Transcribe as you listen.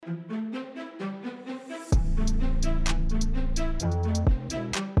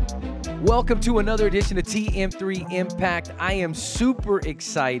welcome to another edition of TM3Impact. I am super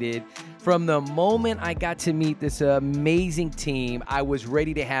excited. From the moment I got to meet this amazing team, I was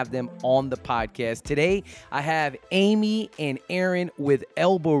ready to have them on the podcast. Today, I have Amy and Aaron with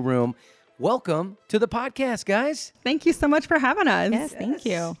Elbow Room. Welcome to the podcast, guys. Thank you so much for having us. Yes, thank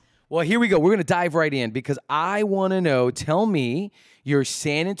you. Well, here we go. We're going to dive right in because I want to know, tell me your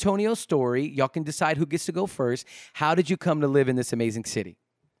San Antonio story. Y'all can decide who gets to go first. How did you come to live in this amazing city?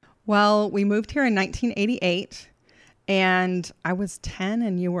 Well, we moved here in 1988, and I was 10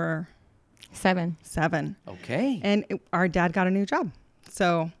 and you were... 7. Okay. And our dad got a new job.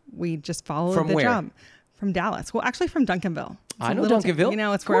 So we just followed From the where? job. From Dallas. Well, actually from Duncanville. I know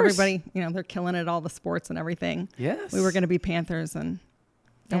Duncanville. It's where everybody, they're killing it, all the sports and everything. Yes. We were going to be Panthers and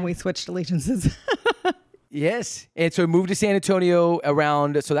then we switched allegiances. Yes. And so we moved to San Antonio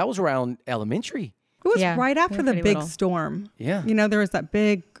so that was around elementary. It was right after the big little. storm. Yeah. There was that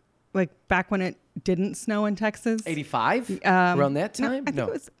big, back when it didn't snow in Texas. 85? Around that time? I think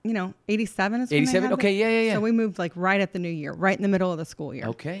it was, 87 is when 87? they had Okay, it. yeah. So we moved right at the new year, right in the middle of the school year.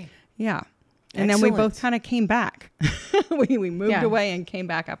 Okay. Yeah. And then we Excellent. both kind of came back. we moved away and came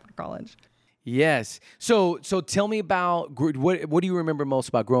back after college. Yes. So tell me about, what do you remember most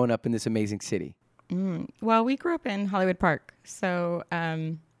about growing up in this amazing city? Well, we grew up in Hollywood Park. So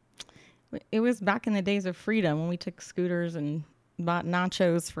it was back in the days of freedom when we took scooters and bought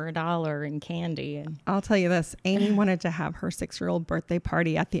nachos for $1 and candy. And I'll tell you this. Amy wanted to have her 6-year-old birthday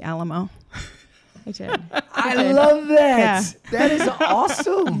party at the Alamo. I did. I love that. Yeah. That is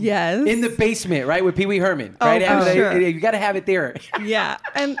awesome. Yes. In the basement, right? With Pee Wee Herman. Oh, right? for sure. You got to have it there. Yeah.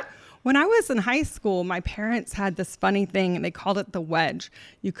 And when I was in high school, my parents had this funny thing and they called it the wedge.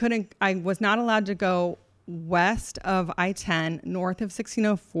 I was not allowed to go west of I-10, north of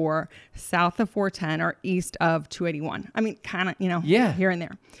 1604, south of 410, or east of 281. I mean, kind of, here and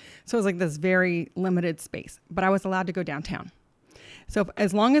there. So it was this very limited space, but I was allowed to go downtown. So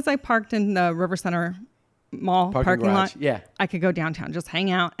as long as I parked in the River Center Mall parking lot, I could go downtown, just hang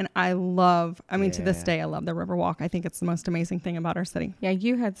out. And to this day, I love the Riverwalk. I think it's the most amazing thing about our city. Yeah,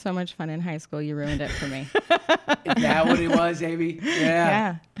 you had so much fun in high school. You ruined it for me. Is that what it was, Amy?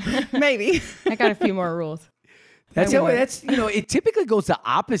 Yeah. Maybe. I got a few more rules. It typically goes the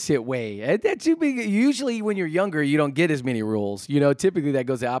opposite way. Usually when you're younger, you don't get as many rules. Typically that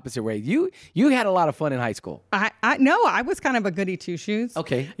goes the opposite way. You had a lot of fun in high school. I was kind of a goody two shoes.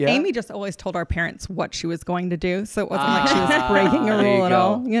 Okay. Yeah. Amy just always told our parents what she was going to do. So it wasn't like she was breaking a rule at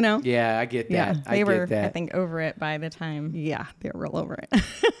all, Yeah, I get that. Yeah. They were, I think, over it by the time. Yeah, they were real over it.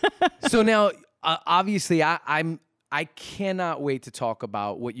 So now, obviously, I cannot wait to talk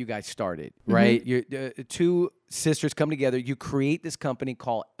about what you guys started, right? Mm-hmm. Two sisters come together. You create this company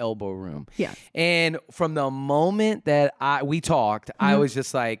called Elbow Room. Yeah. And from the moment that we talked, I was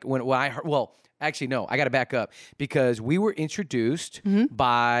just like, when I heard, actually, no, I got to back up because we were introduced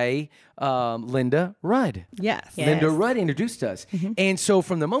by Linda Rudd. Yes. Linda Rudd introduced us. Mm-hmm. And so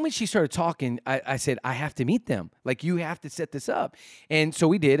from the moment she started talking, I said, I have to meet them. You have to set this up. And so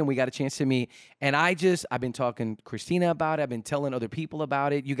we did, and we got a chance to meet. And I've been talking to Christina about it. I've been telling other people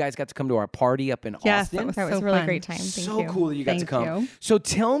about it. You guys got to come to our party up in Austin. That was a really great time. Thank you. So cool that you got to come. You. So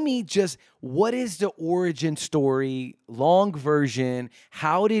tell me just, what is the origin story, long version?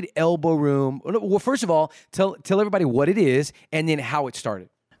 How did Elbow Room, well, first of all, tell everybody what it is and then how it started.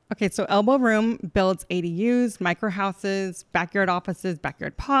 Okay, so Elbow Room builds ADUs, micro houses, backyard offices,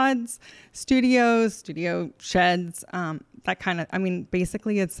 backyard pods, studios, studio sheds, that kind of,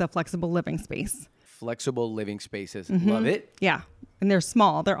 basically it's a flexible living space. Flexible living spaces. Mm-hmm. Love it. Yeah, and they're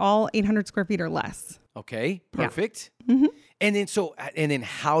small. They're all 800 square feet or less. Okay, perfect. Yeah. Mm-hmm. And then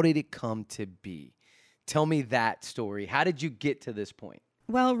how did it come to be? Tell me that story. How did you get to this point?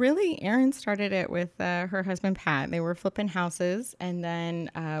 Well, really, Erin started it with her husband, Pat. They were flipping houses. And then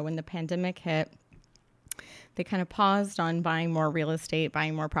when the pandemic hit, they kind of paused on buying more real estate,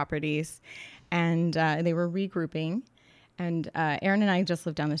 buying more properties. And they were regrouping. And Erin and I just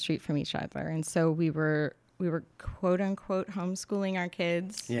lived down the street from each other. And so we were quote unquote homeschooling our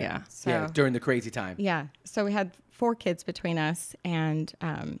kids. Yeah. So, during the crazy time. Yeah. So we had 4 kids between us. And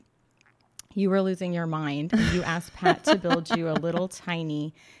you were losing your mind. And you asked Pat to build you a little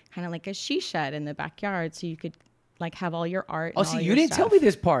tiny, kind of like a she shed in the backyard so you could have all your art. Oh, see, you didn't tell me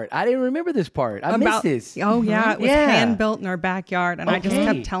this part. I didn't remember this part. I missed this. Oh, yeah. It was hand built in our backyard. And Okay. I just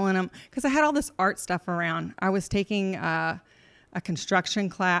kept telling him, because I had all this art stuff around. I was taking a construction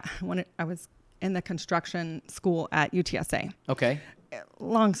class when I was in the construction school at UTSA. Okay.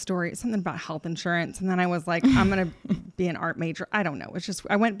 Long story, something about health insurance. And then I was like, I'm going to be an art major. I don't know. It's just,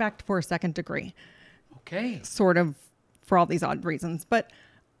 I went back for a second degree. Okay. Sort of for all these odd reasons. But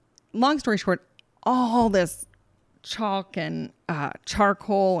long story short, all this chalk and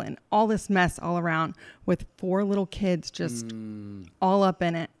charcoal and all this mess all around with 4 little kids just all up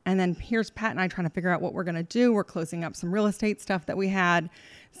in it. And then here's Pat and I trying to figure out what we're going to do. We're closing up some real estate stuff that we had.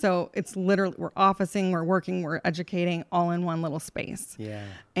 So it's literally, we're officing, we're working, we're educating all in one little space. Yeah.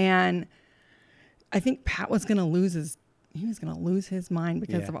 And I think Pat was going to lose his mind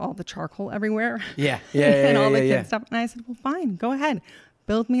because of all the charcoal everywhere. Yeah. And all the kids stuff. And I said, well, fine, go ahead.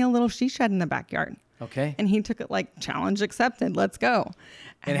 Build me a little she shed in the backyard. Okay. And he took it like challenge accepted. Let's go.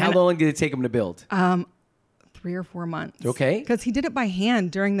 And how long did it take him to build? 3 or 4 months. Okay. Because he did it by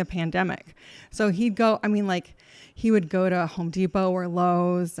hand during the pandemic. So he'd go, he would go to Home Depot or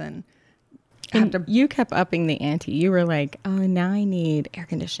Lowe's and you kept upping the ante. You were like, oh, now I need air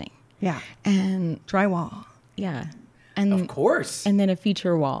conditioning. Yeah. And drywall. Yeah. And of course. And then a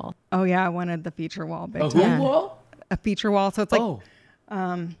feature wall. Oh yeah. I wanted the feature wall. Big A time. who wall? A feature wall. So it's like,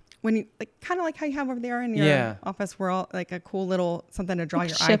 when you kind of like how you have over there in your office, where all like a cool little something to draw like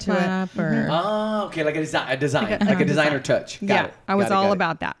your eye to it. Or Oh, okay, like a design, like a designer touch. Got it. I was all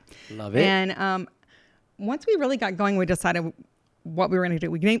about that. Love it. And once we really got going, we decided what we were going to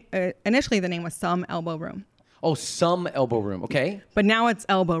do. We named, initially the name was Some Elbow Room. Oh, Some Elbow Room. Okay. But now it's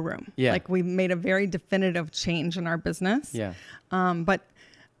Elbow Room. Yeah. Like we made a very definitive change in our business. Yeah. And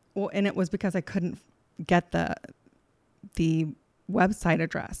it was because I couldn't get the website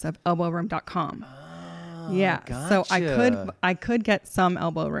address of elbowroom.com. Oh, yeah. gotcha. So I could get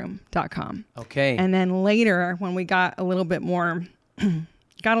someelbowroom.com. Okay. And then later when we got a little bit more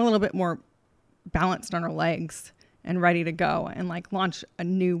balanced on our legs and ready to go and like launch a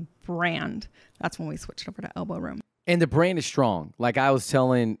new brand, that's when we switched over to Elbow Room. And the brand is strong. Like I was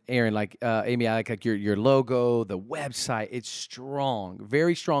telling Aaron, like Amy, I like your logo, the website. It's strong,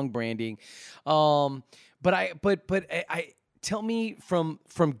 very strong branding. But I tell me from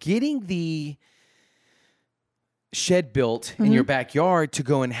getting the shed built in your backyard to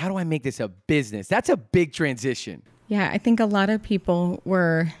going, how do I make this a business? That's a big transition. Yeah, I think a lot of people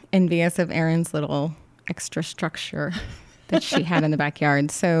were envious of Erin's little extra structure that she had in the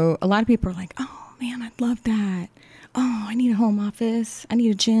backyard. So a lot of people are like, oh man, I'd love that. Oh, I need a home office. I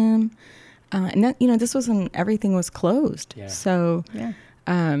need a gym. And that, this was when everything was closed. Yeah. So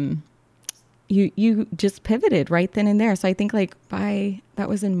you just pivoted right then and there. So I think that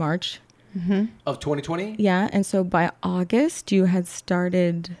was in March. Of 2020? Yeah. And so by August, you had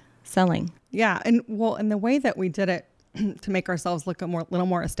started selling. Yeah. And the way that we did it to make ourselves look a little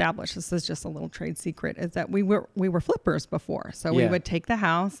more established, this is just a little trade secret, is that we were flippers before. So we would take the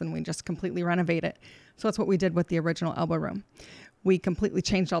house and we just completely renovate it. So that's what we did with the original Elbow Room. We completely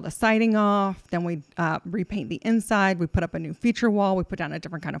changed all the siding off. Then we repaint the inside. We put up a new feature wall. We put down a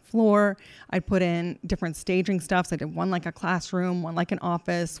different kind of floor. I put in different staging stuff. So I did one like a classroom, one like an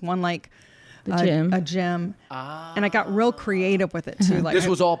office, one like a gym. And I got real creative with it too. Like This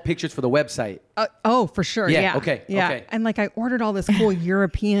was all pictures for the website. Oh, for sure. Yeah. Okay. Yeah. Okay. And like I ordered all this cool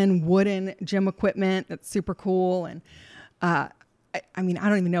European wooden gym equipment that's super cool. And I mean, I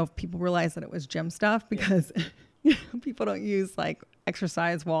don't even know if people realize that it was gym stuff because people don't use like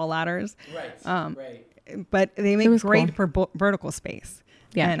exercise wall ladders. Right. Right. But they make great cool. for vertical space.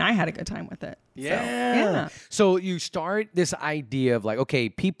 Yeah. And I had a good time with it. Yeah. So you start this idea of like, okay,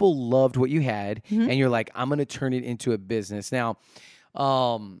 people loved what you had, and you're like, I'm going to turn it into a business. Now,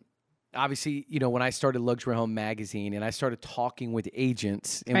 obviously, when I started Luxury Home Magazine and I started talking with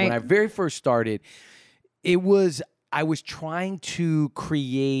agents, and when I very first started, I was trying to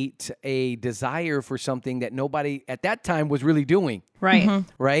create a desire for something that nobody at that time was really doing. Right.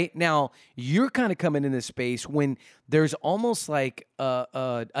 Right? Now, you're kind of coming in this space when there's almost like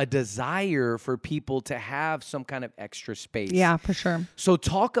a desire for people to have some kind of extra space. Yeah, for sure. So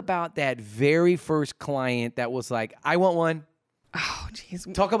talk about that very first client that was like, I want one. Oh, geez.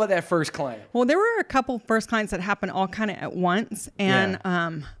 Talk about that first client. Well, there were a couple first clients that happened all kind of at once. And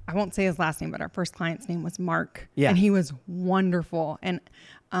I won't say his last name, but our first client's name was Mark. Yeah. And he was wonderful. And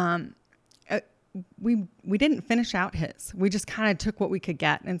we didn't finish out his. We just kind of took what we could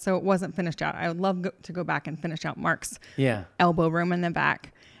get. And so it wasn't finished out. I would love to go back and finish out Mark's elbow room in the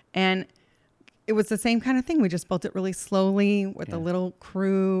back. And it was the same kind of thing. We just built it really slowly with a little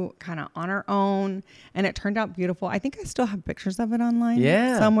crew kind of on our own. And it turned out beautiful. I think I still have pictures of it online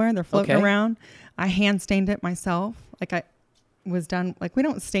somewhere. They're floating around. I hand stained it myself. Like I was done. Like we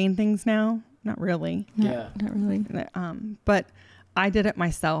don't stain things now. Not really. Not really. But I did it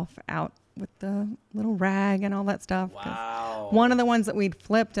myself out with the little rag and all that stuff. Wow. One of the ones that we'd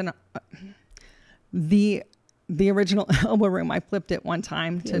flipped and the original elbow room, I flipped it one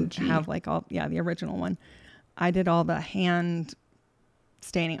time to have like the original one. I did all the hand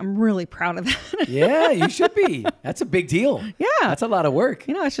staining. I'm really proud of that. Yeah, you should be. That's a big deal. Yeah. That's a lot of work.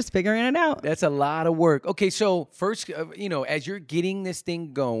 It's just figuring it out. That's a lot of work. Okay, so first, as you're getting this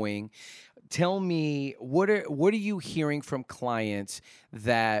thing going, tell me what are you hearing from clients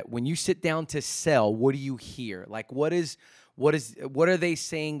that when you sit down to sell, what do you hear? Like what are they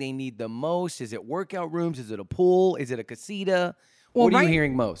saying they need the most? Is it workout rooms? Is it a pool? Is it a casita? What are you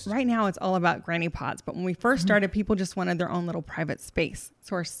hearing most? Right now, it's all about granny pods. But when we first started, people just wanted their own little private space.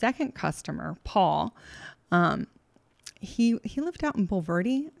 So our second customer, Paul, he lived out in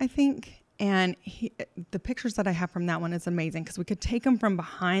Bulverde, I think. And the pictures that I have from that one is amazing because we could take them from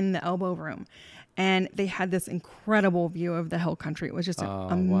behind the elbow room. And they had this incredible view of the hill country. It was just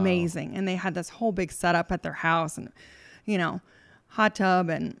amazing. Wow. And they had this whole big setup at their house and, hot tub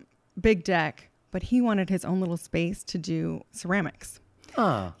and big deck. But he wanted his own little space to do ceramics.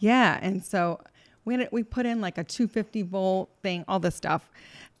 Yeah. And so we put in like a 250 volt thing, all this stuff.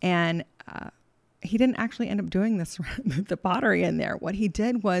 And he didn't actually end up doing the pottery in there. What he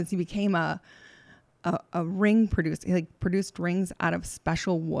did was he became a ring producer. He produced rings out of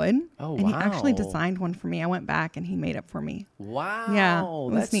special wood. Oh, and wow. he actually designed one for me. I went back and he made it for me. Wow.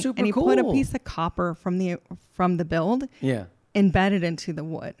 Yeah. That's super cool. And he put a piece of copper from the build embedded into the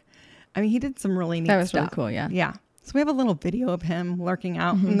wood. I mean, he did some really neat stuff. That was really cool, yeah. Yeah. So we have a little video of him lurking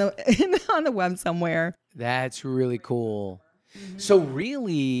out on the web somewhere. That's really cool. So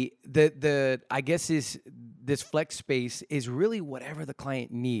really, I guess this flex space is really whatever the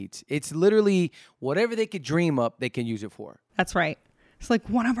client needs. It's literally whatever they could dream up, they can use it for. That's right. It's like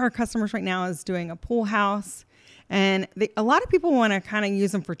one of our customers right now is doing a pool house, and a lot of people want to kind of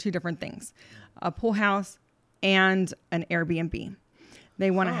use them for two different things: a pool house and an Airbnb. They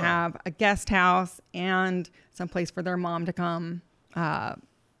want to have a guest house and some place for their mom to come,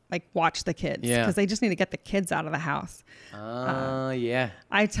 watch the kids. Yeah. Because they just need to get the kids out of the house. Yeah.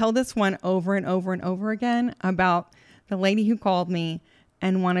 I tell this one over and over and over again about the lady who called me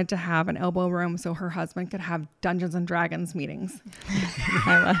and wanted to have an elbow room so her husband could have Dungeons and Dragons meetings.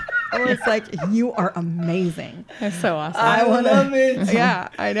 I was like, you are amazing. That's so awesome. I love it. Yeah,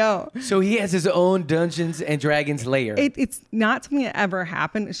 I know. So he has his own Dungeons and Dragons layer. It's not something that ever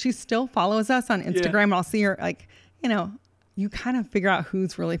happened. She still follows us on Instagram. Yeah. I'll see her you kind of figure out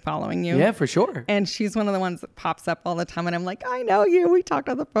who's really following you. Yeah, for sure. And she's one of the ones that pops up all the time. And I'm like, I know you. We talked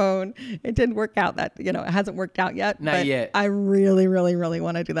on the phone. It didn't work out it hasn't worked out yet. Not yet. I really, really, really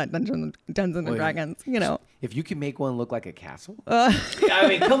want to do that Dungeons and Dragons, If you can make one look like a castle. I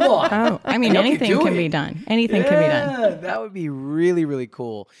mean, come on. Oh, I mean, anything can be done. Anything can be done. That would be really, really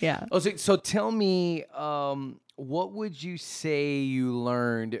cool. Yeah. Oh, so tell me, what would you say you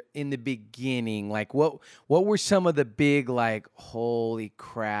learned in the beginning? Like, what were some of the big, like, holy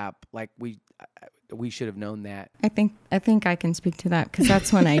crap, like we should have known that? I think I can speak to that because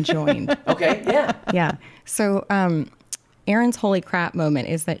that's when I joined. Okay, yeah. Yeah. So Erin's holy crap moment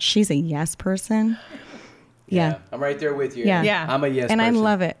is that she's a yes person. Yeah. I'm right there with you. Yeah. I'm a yes person. And I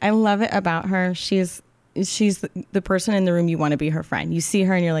love it. I love it about her. She's the person in the room you want to be her friend. You see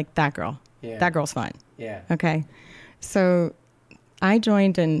her and you're like, that girl. Yeah. That girl's fun. Yeah. Okay. So I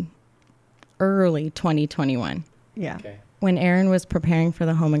joined in early 2021. Yeah. Okay. When Erin was preparing for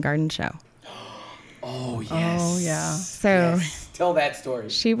the Home and Garden Show. Oh, yes. Oh, yeah. So yes. Tell that story.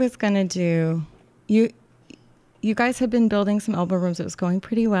 She was going to do, you guys had been building some elbow rooms. It was going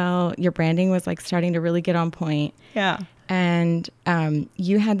pretty well. Your branding was like starting to really get on point. Yeah. And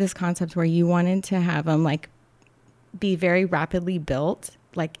you had this concept where you wanted to have them like be very rapidly built,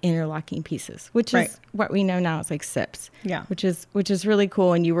 like interlocking pieces, which is what we know now is like SIPs. Yeah. Which is really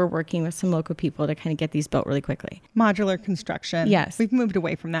cool. And you were working with some local people to kind of get these built really quickly. Modular construction. Yes. We've moved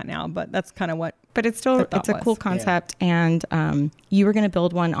away from that now, but that's kind of what. But it's still, it's a cool concept. Yeah. And you were going to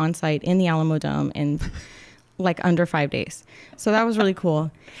build one on site in the Alamo Dome in like under 5 days. So that was really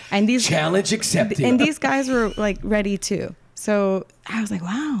cool. And these challenge accepted. And these guys were like ready too. So I was like,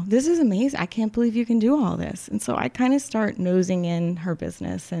 wow, this is amazing. I can't believe you can do all this. And so I kind of start nosing in her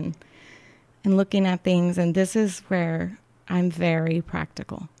business and looking at things. And this is where I'm very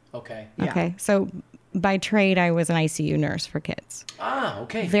practical. Okay. Yeah. Okay. So by trade, I was an ICU nurse for kids. Ah,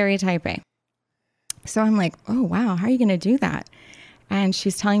 okay. Very type A. So I'm like, oh, wow, how are you going to do that? And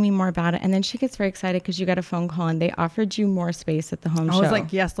she's telling me more about it. And then she gets very excited because you got a phone call and they offered you more space at the home show. I was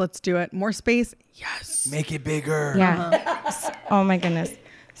like, yes, let's do it. More space. Yes. Make it bigger. Yeah. Oh, my goodness.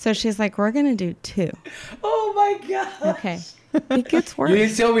 So she's like, we're going to do 2. Oh, my God. Okay. It gets worse. You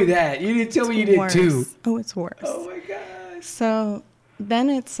didn't tell me that. You didn't tell me you did 2. Oh, it's worse. Oh, my gosh. So then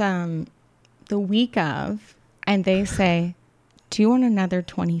it's the week of, and they say, do you want another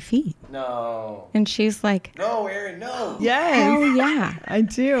 20 feet? No. And she's like, No, Erin, no. Yes. hell yeah. I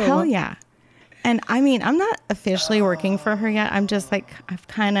do. Hell yeah. And I mean, I'm not officially working for her yet. I'm just like, I'm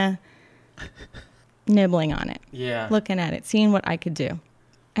kind of nibbling on it. Yeah. Looking at it, seeing what I could do.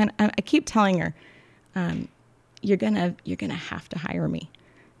 And I keep telling her, you're gonna have to hire me,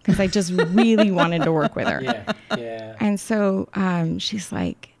 because I just really wanted to work with her. Yeah. Yeah. And so she's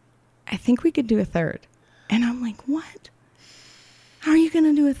like, I think we could do a third. And I'm like, what? How are you going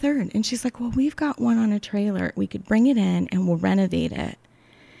to do a third? And she's like, well, we've got one on a trailer. We could bring it in and we'll renovate it.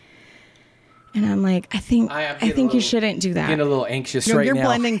 And I'm like, I think you shouldn't do that. Getting a little anxious You're now.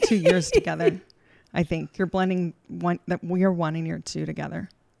 blending 2 years together. I think you're blending year 1 and year 2 together.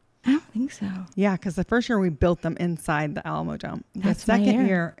 I don't think so. Yeah, because the first year we built them inside the Alamo Dome. That's the my second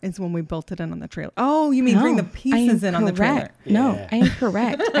year is when we built it in on the trailer. Oh, you mean bring the pieces in on the trailer? No, Yeah. I am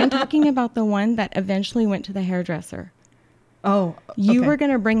correct. I'm talking about the one that eventually went to the hairdresser. Oh, You okay. were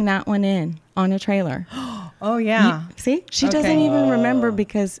going to bring that one in on a trailer. Oh, yeah. See? She Okay. doesn't even remember,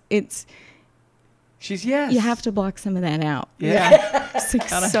 because She's yes. you have to block some of that out. Yeah. It's like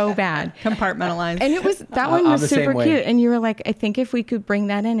so bad. Compartmentalized. And that one I'm was the same super way. cute. And you were like, I think if we could bring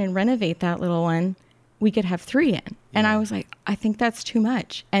that in and renovate that little one, we could have 3 in. And I was like, I think that's too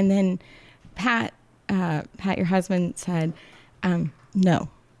much. And then Pat, your husband, said, no,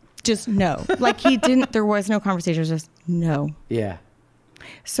 just no. Like there was no conversation. It was just no. Yeah.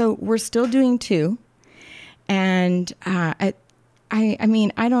 So we're still doing 2. And I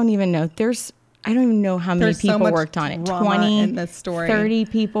mean, I don't even know. I don't even know how many There's so people much worked on it. drama 20, in this story. 30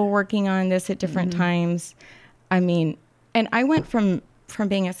 people working on this at different times. I mean, and I went from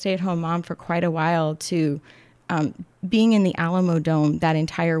being a stay-at-home mom for quite a while to being in the Alamo Dome that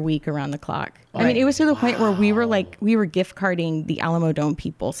entire week around the clock. I mean, it was to the point where we were gift carding the Alamo Dome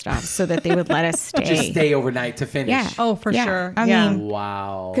people stuff so that they would let us stay. Just stay overnight to finish. Yeah. Oh, for Yeah. sure. I Yeah. mean,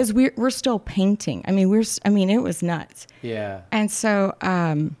 Wow. because we're still painting. I mean, it was nuts. Yeah. And so,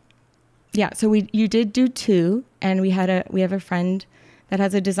 so you did do 2, and we have a friend that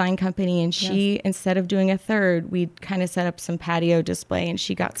has a design company, and she, instead of doing a third, we kind of set up some patio display, and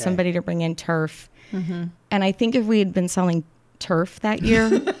she got somebody to bring in turf. Mm-hmm. And I think if we had been selling turf that year,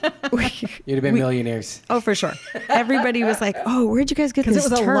 You'd have been millionaires. oh, for sure. Everybody was like, oh, where'd you guys get this Because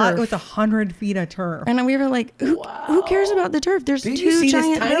it was turf? a lot. It was 100 feet of turf. And we were like, who cares about the turf? There's Did you 2 see this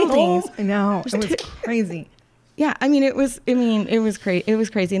giant tiny buildings. hole? I know. It was crazy. Yeah, I mean, it was crazy. It was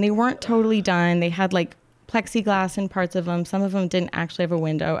crazy. And they weren't totally done. They had like plexiglass in parts of them. Some of them didn't actually have a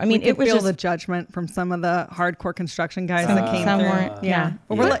window. I mean, We it could was feel just the judgment from some of the hardcore construction guys that came some through. weren't, Yeah.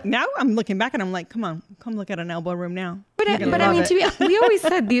 But we're Yeah. like, now I'm looking back and I'm like, come on, come look at an elbow room now. But You're gonna I love mean, it. we always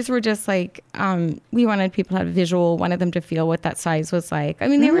said these were just like, we wanted people to have a visual, wanted them to feel what that size was like. I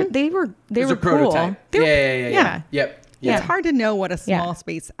mean, they were It was a cool. prototype. They were- Yeah. Yep. Yeah. It's hard to know what a small Yeah.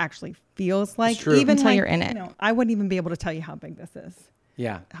 space actually feels like. true. Even Until like, you're in it. I wouldn't even be able to tell you how big this is.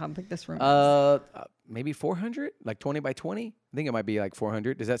 Yeah. How big this room is. Maybe 400, like 20 by 20. I think it might be like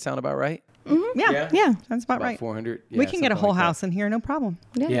 400. Does that sound about right? Yeah. Yeah. That's about About right. 400. We can get a whole house in here, no problem.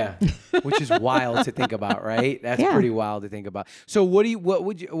 Yeah. Which is wild to think about, right? That's Yeah. pretty wild to think about. So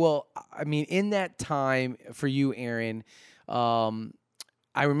I mean, in that time for you, Erin,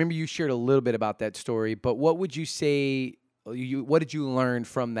 I remember you shared a little bit about that story, but what would you say, what did you learn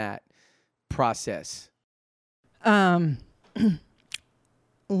from that process?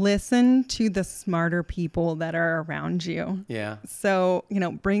 Listen to the smarter people that are around you. Yeah. So,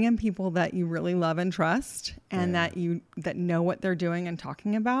 bring in people that you really love and trust and that know what they're doing and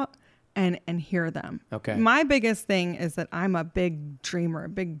talking about and hear them. Okay. My biggest thing is that I'm a big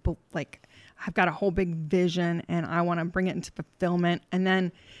dreamer, I've got a whole big vision and I want to bring it into fulfillment. And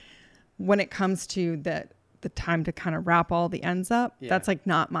then when it comes to the time to kind of wrap all the ends up, that's like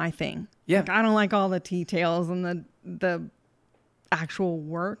not my thing. Yeah. Like, I don't like all the details and the actual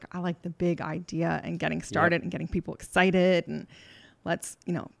work. I like the big idea and getting started and getting people excited and let's,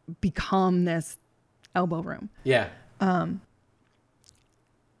 become this elbow room. Yeah. And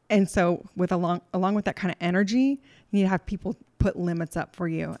so along with that kind of energy, you need to have people put limits up for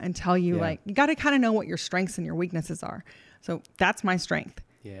you and tell you you got to kind of know what your strengths and your weaknesses are. So that's my strength.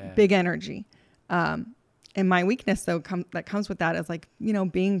 Yeah. Big energy. And my weakness though that comes with that is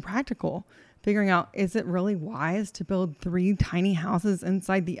being practical. Figuring out, is it really wise to build 3 tiny houses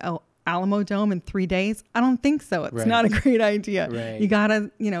inside the Alamo Dome in 3 days? I don't think so. It's not a great idea. Right. You got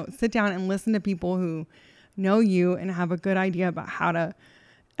to, sit down and listen to people who know you and have a good idea about how to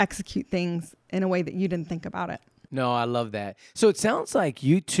execute things in a way that you didn't think about it. No, I love that. So it sounds like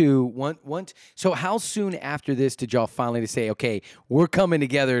you two so how soon after this did y'all finally say, okay, we're coming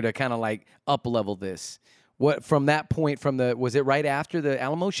together to kind of like up level this? What from that point was it right after the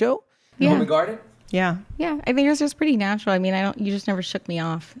Alamo show? Yeah. Home and Garden? Yeah. Yeah, I think it was just pretty natural. I mean, you just never shook me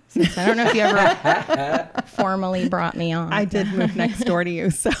off. Since I don't know if you ever formally brought me on. I did move next door to you,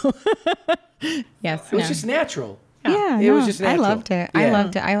 so Yes. It was just natural. Yeah, It was just natural. I loved it. Yeah. I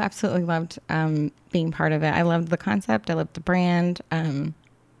loved it. I absolutely loved being part of it. I loved the concept. I loved the brand.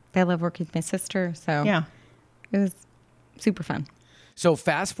 I love working with my sister. So yeah. it was super fun. So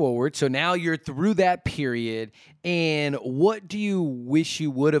fast forward. So now you're through that period. And what do you wish you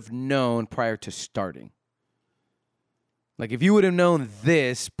would have known prior to starting? Like if you would have known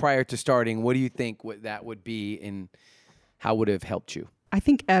this prior to starting, what do you think that would be and how would it have helped you? I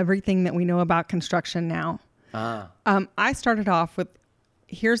think everything that we know about construction now. I started off with,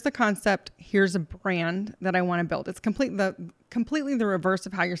 here's the concept, here's a brand that I want to build. It's completely the reverse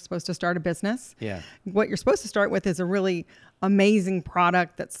of how you're supposed to start a business. Yeah. What you're supposed to start with is a really amazing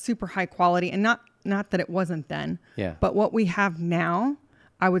product that's super high quality, and not that it wasn't then. Yeah. But what we have now,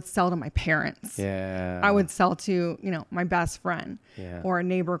 I would sell to my parents. Yeah. I would sell to, my best friend or a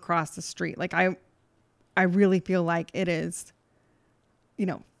neighbor across the street. Like I really feel like it is,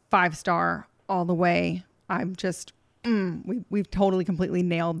 5-star all the way. I'm just, we've totally completely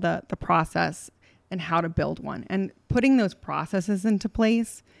nailed the process and how to build one. And putting those processes into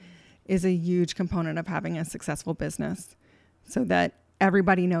place is a huge component of having a successful business, so that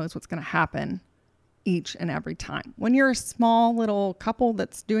everybody knows what's going to happen each and every time. When you're a small little couple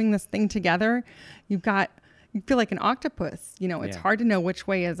that's doing this thing together, you feel like an octopus. It's hard to know which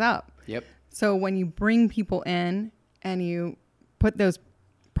way is up. Yep. So when you bring people in and you put those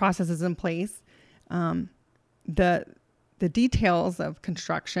processes in place, the details of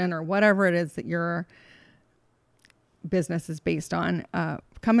construction or whatever it is that your business is based on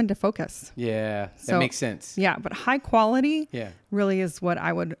come into focus. Yeah, that makes sense. Yeah, but high quality Yeah. really is what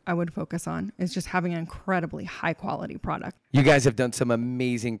I would focus on, is just having an incredibly high quality product. You guys have done some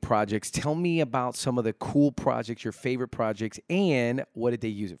amazing projects. Tell me about some of the cool projects, your favorite projects, and what did they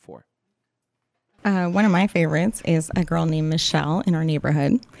use it for? One of my favorites is a girl named Michelle in our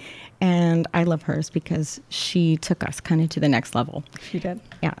neighborhood. And I love hers because she took us kind of to the next level. She did.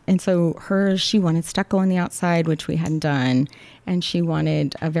 Yeah. And so she wanted stucco on the outside, which we hadn't done. And she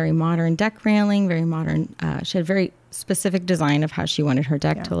wanted a very modern deck railing, very modern. She had a very specific design of how she wanted her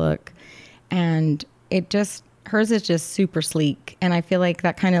deck to look. And hers is just super sleek. And I feel like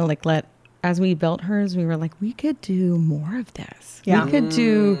that kind of as we built hers, we were like, we could do more of this. Yeah.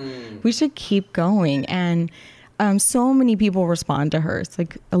 We should keep going. And so many people respond to hers.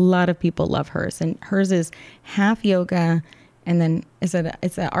 Like a lot of people love hers, and hers is half yoga, and then it's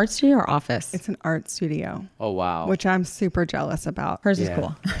an art studio or office. It's an art studio. Oh, wow. Which I'm super jealous about. Hers is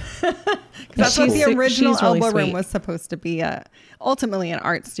cool. That's what the original she's really elbow room sweet. was supposed to be. Ultimately an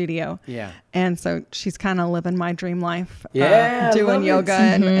art studio. Yeah. And so she's kind of living my dream life. Yeah, I doing love it. yoga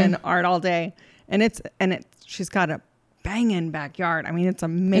and art all day, and she's got a banging backyard. I mean, it's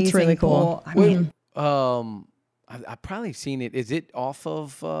amazing. It's really cool. Pool. I mean, I've probably seen it. Is it off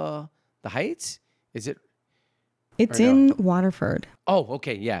of the Heights? Is it? It's Or no? in Waterford. Oh,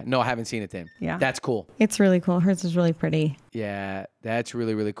 okay. Yeah. No, I haven't seen it then. Yeah. That's cool. It's really cool. Hers is really pretty. Yeah, that's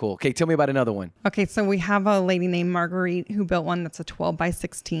really, really cool. Okay, tell me about another one. okay, so we have a lady named Marguerite who built one that's a 12 by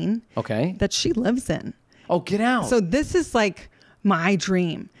 16 Okay. that she lives in. Oh, get out. So this is like my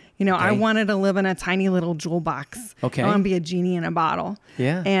dream. I wanted to live in a tiny little jewel box. Okay. I want to be a genie in a bottle.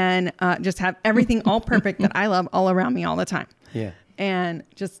 Yeah. And just have everything all perfect that I love all around me all the time. Yeah. And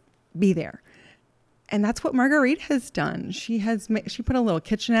just be there. And that's what Marguerite has done. She put a little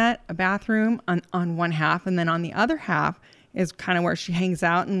kitchenette, a bathroom on one half, and then on the other half is kind of where she hangs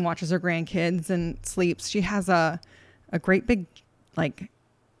out and watches her grandkids and sleeps. She has a great big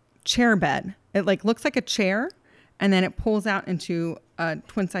chair bed. It looks like a chair, and then it pulls out into a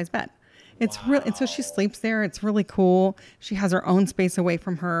twin size bed. It's really, and so she sleeps there. It's really cool. She has her own space away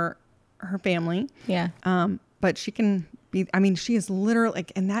from her family. Yeah. But she can be, she is literally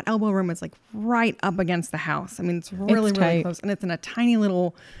and that elbow room is right up against the house. It's really tight. close, and it's in a tiny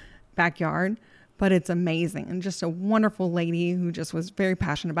little backyard, but it's amazing. And just a wonderful lady who just was very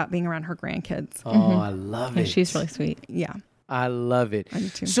passionate about being around her grandkids. Oh, I love Yeah, it. she's really sweet. Yeah. I love it. I do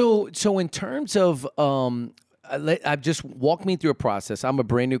too. So in terms of, I've just walked me through a process. I'm a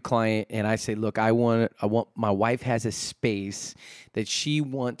brand new client, and I say, look, I want. My wife has a space that she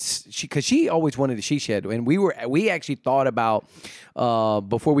wants. Because she always wanted a she shed, and we actually thought about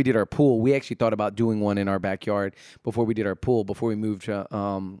before we did our pool. We actually thought about doing one in our backyard before we did our pool. Before we moved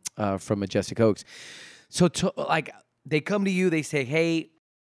from Majestic Oaks. So they come to you, they say, hey,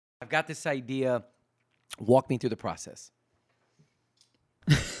 I've got this idea. Walk me through the process.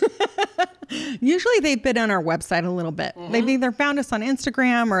 Usually they've been on our website a little bit. They've either found us on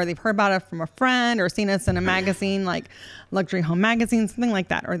Instagram or they've heard about it from a friend or seen us in a magazine like Luxury Home Magazine, something like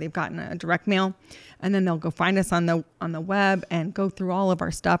that, or they've gotten a direct mail, and then they'll go find us on the web and go through all of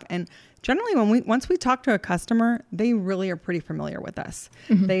our stuff. And generally, once we talk to a customer, they really are pretty familiar with us.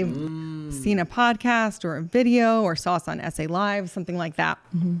 They've seen a podcast or a video or saw us on SA Live, something like that,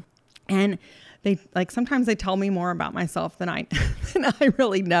 and they sometimes they tell me more about myself than I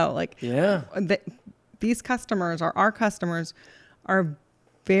really know. These customers or our customers are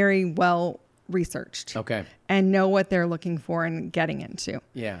very well researched. Okay. And know what they're looking for and getting into.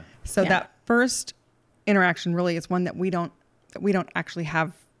 Yeah. So that first interaction really is one that we don't actually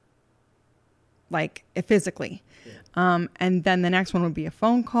have physically. Yeah. And then the next one would be a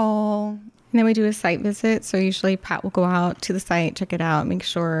phone call. And then we do a site visit. So usually Pat will go out to the site, check it out, make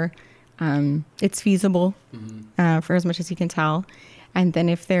sure it's feasible for as much as he can tell. And then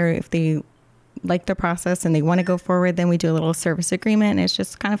if they like the process and they want to go forward, then we do a little service agreement. And it's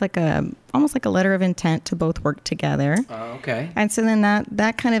just kind of almost like a letter of intent to both work together. Okay. And so then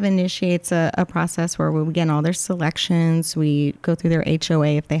that kind of initiates a process where we get all their selections. We go through their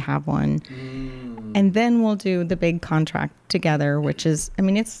HOA if they have one. And then we'll do the big contract together, which is,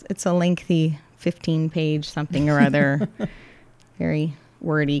 it's a lengthy 15-page something or other, very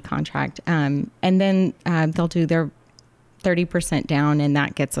wordy contract. And then they'll do their 30% down, and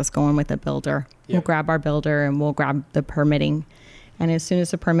that gets us going with a builder. Yep. We'll grab our builder and we'll grab the permitting. And as soon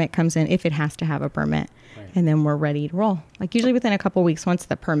as the permit comes in, if it has to have a permit, and then we're ready to roll. Usually within a couple of weeks, once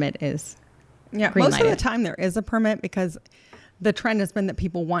the permit is most of the time there is a permit, because the trend has been that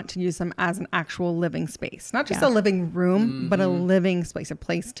people want to use them as an actual living space, not just a living room, but a living space, a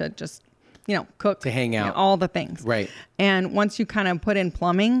place to just, cook, to hang out, all the things. Right. And once you kind of put in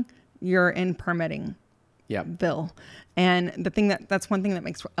plumbing, you're in permitting. Bill. And that's one thing that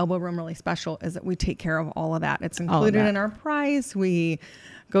makes Elbow Room really special is that we take care of all of that. It's included in our price. We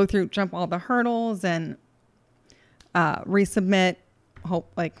go through, jump all the hurdles and resubmit.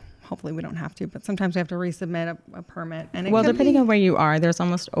 Hopefully we don't have to, but sometimes we have to resubmit a permit. And depending on where you are, there's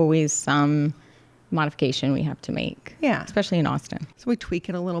almost always some modification we have to make. Yeah. Especially in Austin. So we tweak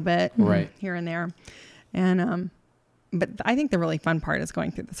it a little bit here and there. And, but I think the really fun part is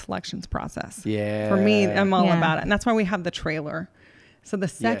going through the selections process. Yeah. For me, I'm all about it. And that's why we have the trailer. So the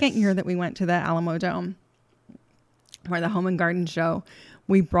second year that we went to the Alamo Dome, or the Home and Garden Show,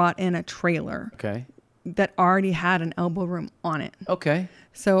 we brought in a trailer. Okay. That already had an Elbow Room on it. Okay.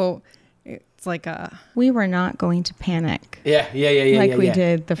 So it's we were not going to panic. Yeah. We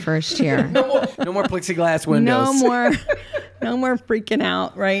did the first year. No more plexiglass windows. No more freaking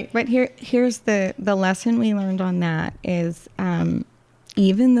out, right? But here's the lesson we learned on that is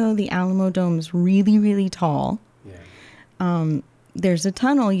even though the Alamo Dome is really, really tall, there's a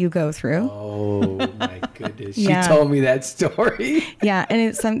tunnel you go through. Oh, my goodness. She told me that story. Yeah, and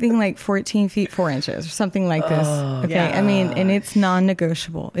it's something like 14 feet 4 inches or something like this. Okay, and it's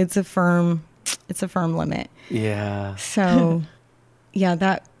non-negotiable. It's a firm limit. Yeah. So,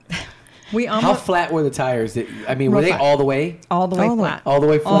 that... How flat were the tires? Were they all the way? All the way flat. All the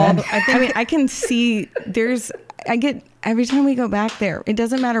way flat? I can see every time we go back there, it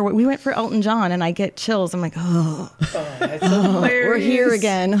doesn't matter what, we went for Elton John and I get chills. I'm like, that's hilarious. We're here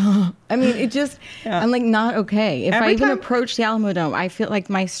again. I'm like not okay. If I even approach the Alamo Dome, I feel like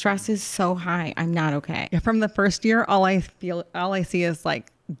my stress is so high. I'm not okay. Yeah, from the first year, all I see is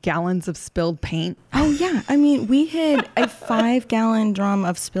gallons of spilled paint. Oh yeah. We hid a 5-gallon drum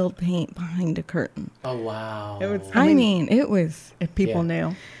of spilled paint behind a curtain. Oh wow. It was if people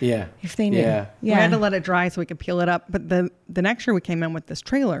knew. Yeah. If they knew. Yeah. We had to let it dry so we could peel it up. But the next year we came in with this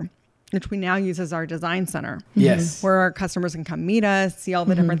trailer, which we now use as our design center. Yes. Where our customers can come meet us, see all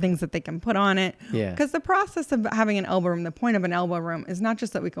the different things that they can put on it. Yeah. Because the process of having an elbow room, the point of an elbow room is not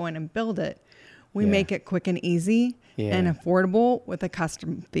just that we go in and build it. We make it quick and easy and affordable with a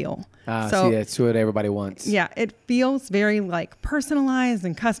custom feel. So that's what everybody wants. Yeah, it feels very personalized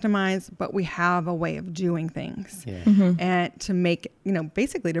and customized, but we have a way of doing things. Yeah. And to make,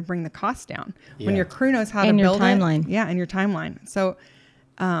 basically to bring the cost down. When your crew knows how to build your timeline. it. Yeah, and your timeline. So,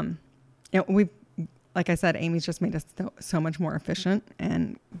 we've, like I said, Amy's just made us so much more efficient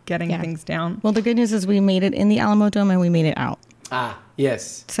and getting things down. Well, the good news is we made it in the Alamo Dome and we made it out.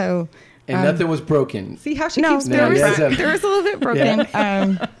 Yes. So... And nothing was broken. See how she keeps there was a little bit broken.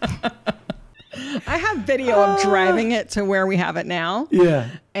 I have video of driving it to where we have it now. Yeah.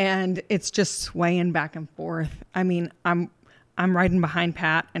 And it's just swaying back and forth. I'm riding behind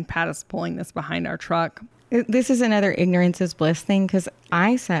Pat, and Pat is pulling this behind our truck. This is another ignorance is bliss thing, because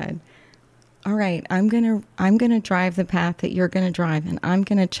I said, all right, I'm gonna drive the path that you're gonna drive, and I'm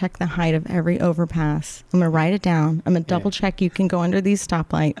gonna check the height of every overpass. I'm gonna write it down. I'm gonna double check you can go under these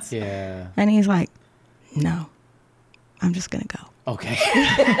stoplights. Yeah. And he's like, no, I'm just gonna go. Okay.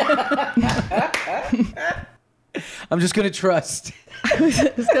 I'm just gonna trust. But here's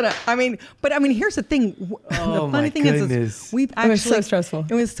the thing. Oh, The funny thing is we've actually, It was so stressful.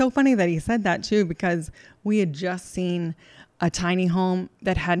 It was so funny that he said that too, because we had just seen a tiny home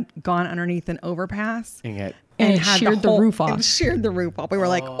that had gone underneath an overpass Dang it. And it had sheared the roof off. It sheared the roof off. We were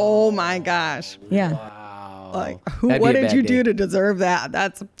like, oh my gosh. Yeah. Wow. Like, That'd what be a did bad you day. do to deserve that?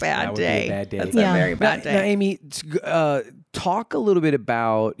 That's a bad That would be a day. bad day. That's Yeah. a very bad Now, day. Amy, talk a little bit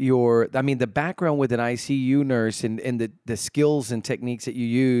about the background with an ICU nurse and the skills and techniques that you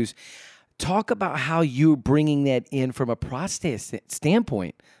use. Talk about how you're bringing that in from a process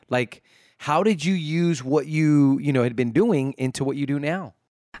standpoint. Like, how did you use what you had been doing into what you do now?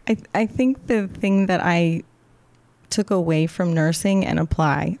 I think the thing that I took away from nursing and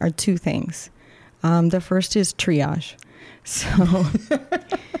apply are two things. The first is triage.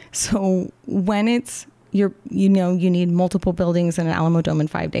 So when it's you need multiple buildings in an Alamo Dome in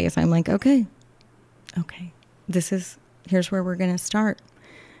 5 days, I'm like, okay, here's where we're going to start.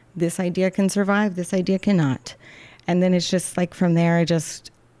 This idea can survive. This idea cannot. And then it's just like from there, I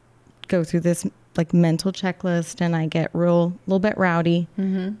just go through this like mental checklist, and I get little bit rowdy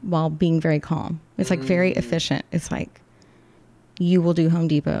while being very calm. It's like very efficient. It's like, you will do Home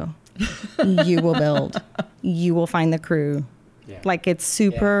Depot. You will build. You will find the crew. Yeah. Like, it's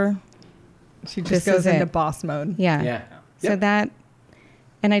super. She This just goes is into it. boss mode. Yeah. Yeah. So Yep. that,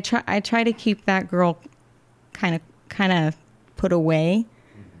 and I try to keep that girl kind of put away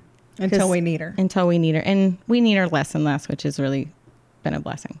Until we need her. until we need her. And we need her less and less, which has really been a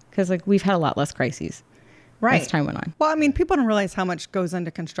blessing, because like we've had a lot less crises as time went on. Well, people don't realize how much goes into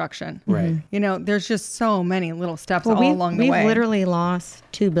construction. Right. There's just so many little steps all we've, along the we've way. literally lost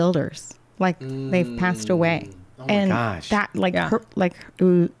 2 builders. Like, they've passed away. Oh my and gosh. that Yeah.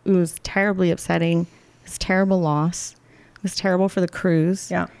 it was terribly upsetting. It was a terrible loss. It was terrible for the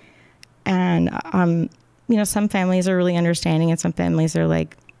crews. Yeah. And some families are really understanding, and some families are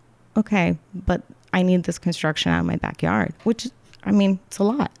like, okay, but I need this construction out of my backyard, which it's a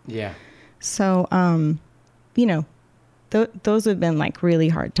lot. Yeah. So those have been like really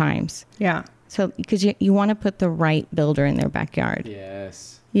hard times. Yeah. So because you want to put the right builder in their backyard.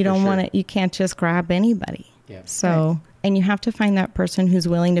 Yes. You for don't sure. want to, you can't just grab anybody. Yeah. So, and you have to find that person who's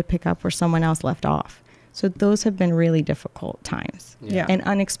willing to pick up where someone else left off. So those have been really difficult times. Yeah. And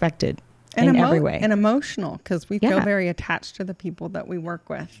unexpected in every way. And emotional, because we feel Yeah. very attached to the people that we work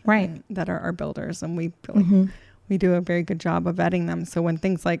with. Right. and that are our builders. And we feel like we do a very good job of vetting them. So when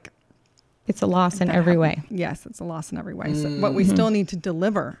things like It's a loss in that every happen- way. Yes, it's a loss in every way. So, but we still need to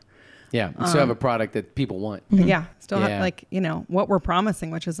deliver. Yeah. You still have a product that people want. Yeah. Still Yeah. have what we're promising,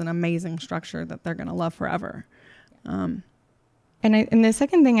 which is an amazing structure that they're going to love forever. And the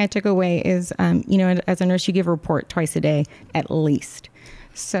second thing I took away is, as a nurse, you give a report twice a day at least.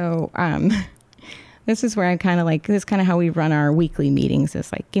 So this is where I'm kind of like, this is kind of how we run our weekly meetings.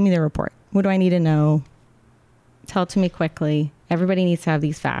 It's like, give me the report. What do I need to know? Tell it to me quickly. Everybody needs to have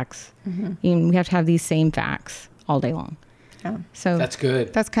these facts. And we have to have these same facts all day long. Yeah. So That's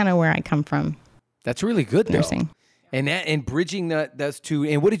good. That's kind of where I come from. That's really good, though. Nursing. And bridging those two.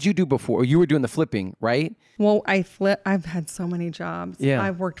 And what did you do before? You were doing the flipping, right? Well, I've had so many jobs. Yeah.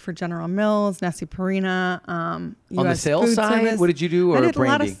 I've worked for General Mills, Nestle Purina, On the US sales Food side, Service. what did you do? Or I did branding?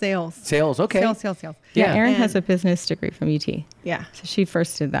 a lot of sales. Sales, okay. Sales. Yeah. Erin has And- a business degree from UT. Yeah. So she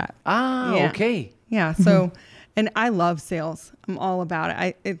first did that. Ah, Yeah. okay. Yeah. So, and I love sales. I'm all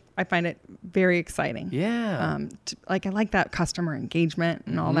about it. I find it very exciting. Yeah. I like that customer engagement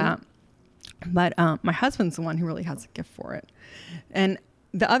and all that. But my husband's the one who really has a gift for it. And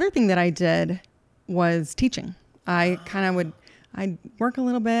the other thing that I did was teaching. I'd work a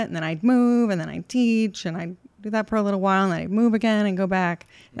little bit, and then I'd move, and then I'd teach, and I'd do that for a little while, and then I'd move again and go back.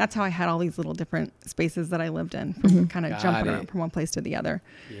 That's how I had all these little different spaces that I lived in, from kind of Got jumping it. around from one place to the other.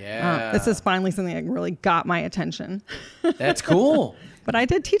 Yeah. This is finally something that really got my attention. That's cool. But I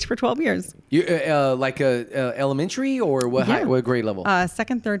did teach for 12 years. You like elementary or what? Yeah. What grade level?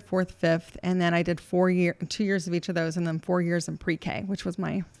 Second, third, fourth, fifth, and then I did 2 years of each of those, and then 4 years in pre-K, which was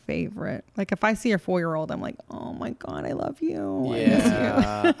my favorite. Like if I see a 4-year-old, I'm like, oh my god, I love you. I miss you.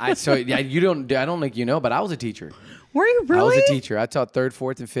 Yeah. I don't think you know, but I was a teacher. Were you really? I was a teacher. I taught 3rd,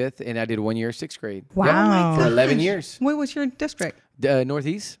 4th, and 5th, and I did 1 year, 6th grade. Wow. For 11 years. What was your district?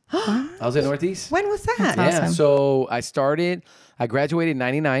 Northeast. I was at Northeast. When was that? Yeah. awesome. So I I graduated in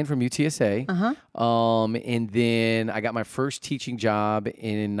 99 from UTSA. Uh-huh. And then I got my first teaching job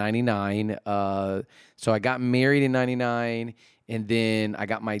in 99. So I got married in 99, and then I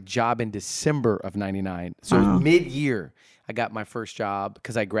got my job in December of 99. So it was mid-year I got my first job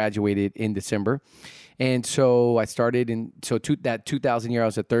because I graduated in December. And so I started that 2000 year, I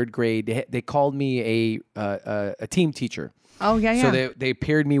was a third grade. They called me a team teacher. Oh, yeah. So they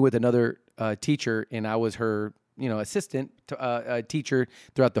paired me with another teacher, and I was her, assistant teacher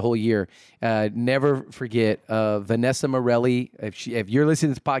throughout the whole year. Never forget Vanessa Morelli. If you're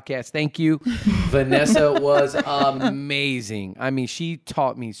listening to this podcast, thank you. Vanessa was amazing. I mean, she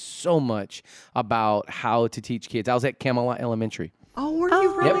taught me so much about how to teach kids. I was at Camelot Elementary. Oh, were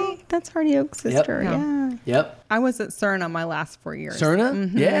you really? Yep. That's Hardy Oak's sister. Yep. Yeah. Yep. I was at Cerna my last 4 years. Cerna?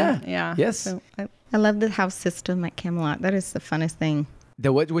 Mm-hmm. Yeah. Yeah. Yes. So I love the house system at Camelot. That is the funnest thing.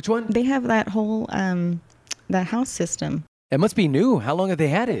 The what? Which one? They have that whole the house system. It must be new. How long have they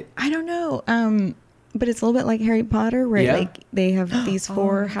had it? I don't know. But it's a little bit like Harry Potter, where Yeah. like they have these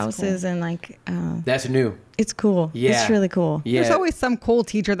four houses and like That's new. it's cool. Yeah. It's really cool. Yeah. There's always some cool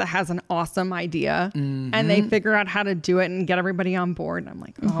teacher that has an awesome idea and they figure out how to do it and get everybody on board. And I'm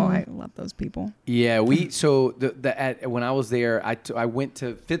like, oh, I love those people. Yeah, when I was there, I went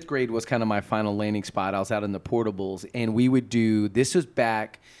to fifth grade was kind of my final landing spot. I was out in the portables, and we would do, this was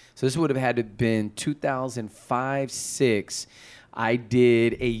back, so this would have had to have been 2005, 6. I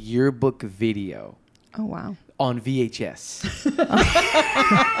did a yearbook video Oh, wow. on VHS.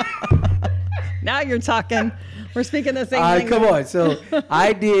 Now you're talking. We're speaking the same language. Come on. So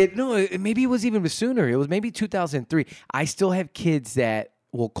I did, maybe it was even sooner. It was maybe 2003. I still have kids that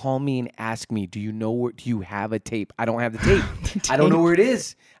will call me and ask me, do you have a tape? I don't have the tape. I don't know where it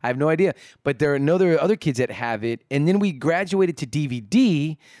is. I have no idea. But there are other kids that have it. And then we graduated to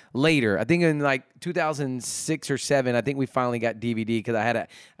DVD later. I think in like 2006 or 7, I think we finally got DVD because I had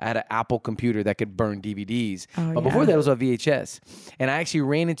an Apple computer that could burn DVDs. But before that, it was on VHS. And I actually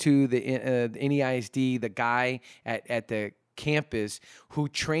ran into the NEISD, the guy at the campus who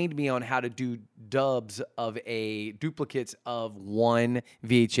trained me on how to do dubs of duplicates of one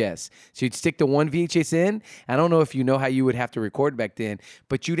VHS. So you'd stick the one VHS in. I don't know if you know how you would have to record back then,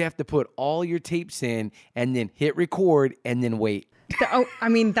 but you'd have to put all your tapes in and then hit record and then wait. Oh, I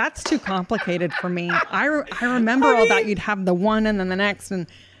mean, that's too complicated for me. I remember all that. You'd have the one and then the next. And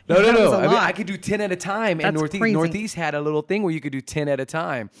No. that was a I mean, lot. I could do 10 at a time, and That's crazy. Northeast had a little thing where you could do 10 at a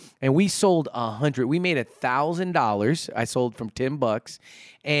time, and we sold 100. We made $1,000. I sold from $10,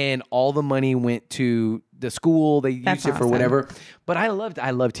 and all the money went to the school. They used it for whatever. But I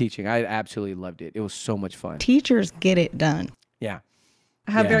loved teaching. I absolutely loved it. It was so much fun. Teachers get it done. Yeah.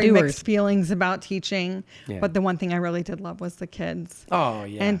 I have Yeah. very Doers. mixed feelings about teaching, Yeah. but the one thing I really did love was the kids. Oh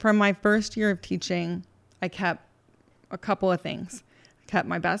yeah. And from my first year of teaching, I kept a couple of things. I kept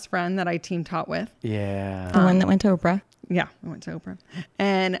my best friend that I team taught with. yeah. The one that went to Oprah. Yeah, I went to Oprah.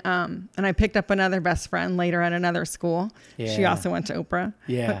 And I picked up another best friend later at another school. She Yeah. also went to Oprah.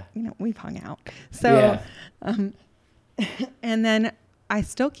 Yeah. But, we've hung out. So, Yeah. and then I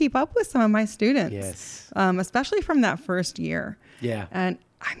still keep up with some of my students. Yes. Especially from that first year. Yeah. And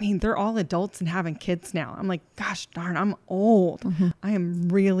I mean, they're all adults and having kids now. I'm like, gosh darn, I'm old. I am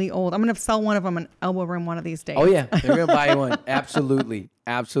really old. I'm going to sell one of them an elbow room one of these days. Oh yeah, they're gonna buy one. Absolutely,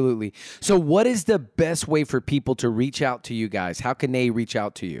 absolutely. So, what is the best way for people to reach out to you guys? How can they reach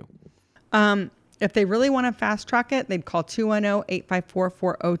out to you? If they really want to fast track it, they'd call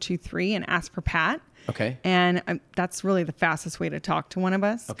 210-854-4023 and ask for Pat. Okay. And that's really the fastest way to talk to one of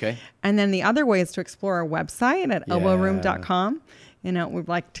us. Okay. And then the other way is to explore our website at elbowroom.com. We'd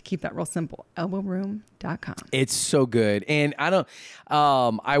like to keep that real simple. elbowroom.com. It's so good. And I don't,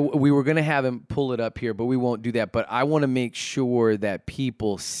 we were going to have him pull it up here, but we won't do that. But I want to make sure that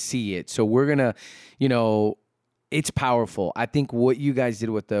people see it. So we're going to, it's powerful. I think what you guys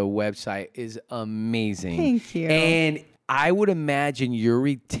did with the website is amazing. Thank you. And I would imagine your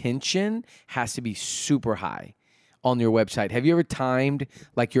retention has to be super high on your website. Have you ever timed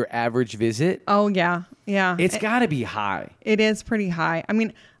like your average visit? Oh, yeah. Yeah. It's got to be high. It is pretty high. I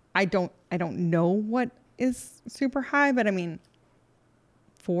mean, I don't know what is super high, but I mean,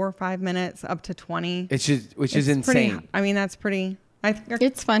 4 or 5 minutes up to 20. Which is Pretty, insane. I mean, that's pretty.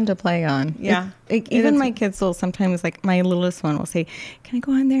 It's fun to play on. Yeah. Even my kids will sometimes, like my littlest one will say, can I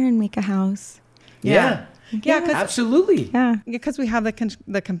go on there and make a house? Yeah. Yeah, 'cause- absolutely. Yeah. because we have the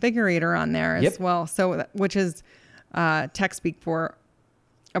configurator on there as Yep. well. So which is tech speak for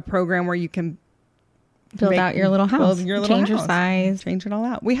a program where you can Build out your little house. build your little Change your house, size. change it all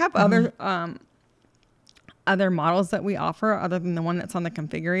out. We have other models that we offer other than the one that's on the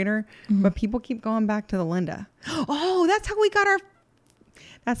configurator, but people keep going back to the Linda. Oh, that's how we got our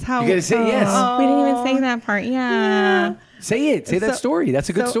That's how. You gotta say yes. We didn't even say that part. Yeah. Say it. Say that story. That's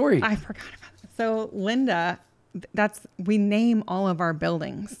a good story. I forgot about that. So Linda, we name all of our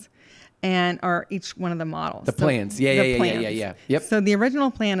buildings or each one of the models. The plans. Yeah. Yep. So the original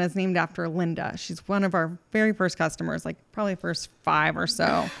plan is named after Linda. She's one of our very first customers, like probably first 5 or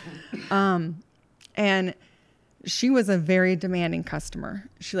so. And she was a very demanding customer.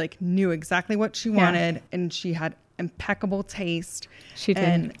 She like knew exactly what she wanted, and she had impeccable taste. She did.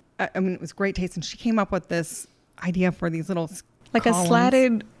 And I mean, it was great taste. And she came up with this idea for these little like columns. a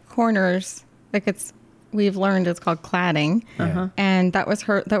slatted corners. Like we've learned it's called cladding. And that was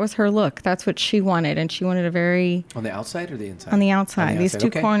her look. That's what she wanted. And she wanted a very... On the outside or the inside? On the outside. These two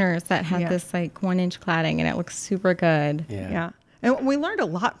okay. corners that had this like 1-inch cladding, and it looks super good. Yeah. And we learned a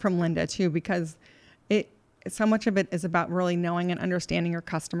lot from Linda too, because so much of it is about really knowing and understanding your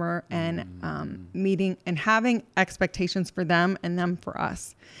customer and meeting and having expectations for them and them for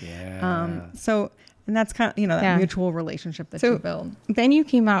us. Yeah. And that's kind of, that mutual relationship that you build. Then you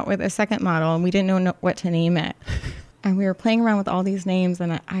came out with a second model, and we didn't know what to name it. And we were playing around with all these names,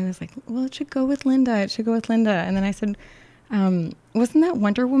 and I was like, well, it should go with Linda. It should go with Linda. And then I said, wasn't that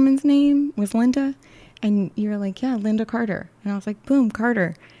Wonder Woman's name was Linda? And you were like, yeah, Linda Carter. And I was like, boom,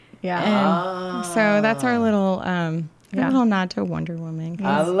 Carter. Yeah. And so that's our little little nod to Wonder Woman.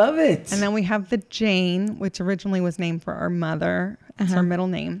 I love it. And then we have the Jane, which originally was named for our mother. It's her middle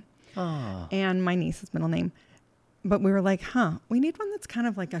name. And my niece's middle name. But we were like, we need one that's kind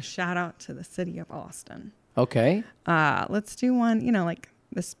of like a shout out to the city of Austin. Okay. Let's do one, like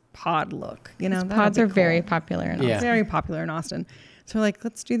this pod look. Pods are very popular in Austin. Yeah. Very popular in Austin. So we're like,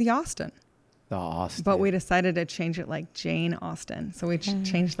 let's do the Austin. The Austin. But we decided to change it like Jane Austen. So we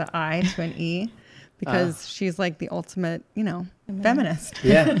changed the I to an E because she's like the ultimate, feminist.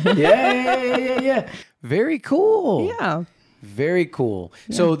 Yeah. Very cool. Yeah. Very cool.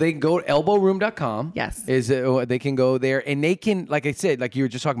 Yeah. So they can go to elbowroom.com. Yes. They can go there, and they can, like I said, like you were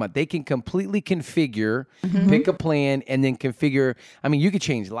just talking about, they can completely configure, pick a plan, and then configure. I mean, you could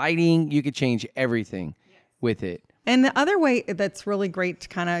change lighting. You could change everything with it. And the other way that's really great to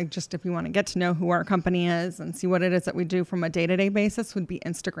kind of just if you want to get to know who our company is and see what it is that we do from a day-to-day basis would be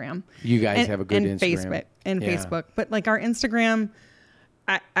Instagram. You guys have a good Instagram. Facebook. But like our Instagram,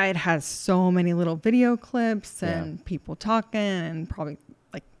 it has so many little video clips and people talking, and probably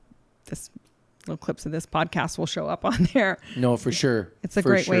like this little clips of this podcast will show up on there. No, for sure. It's a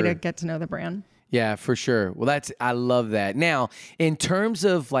great way to get to know the brand. Yeah, for sure. Well, I love that. Now, in terms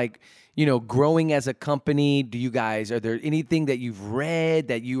of like, growing as a company, are there anything that you've read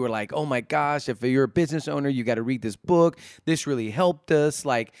that you were like, oh my gosh, if you're a business owner, you got to read this book. This really helped us.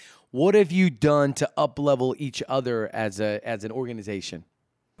 Like, what have you done to up-level each other as an organization?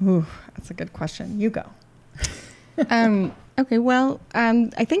 Ooh, that's a good question. You go. Okay. Well,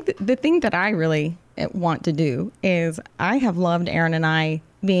 I think the thing that I really want to do is I have loved Aaron and I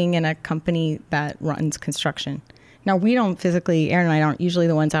being in a company that runs construction. Now, Aaron and I aren't usually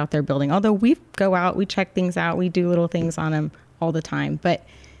the ones out there building, although we go out, we check things out, we do little things on them all the time. But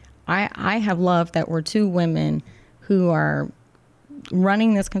I have loved that we're two women who are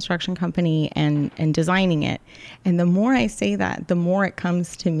running this construction company and designing it. And the more I say that, the more it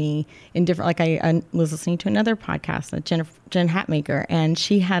comes to me in different, like I was listening to another podcast, Jen Hatmaker, and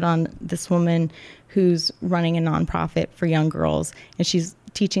she had on this woman who's running a nonprofit for young girls, and she's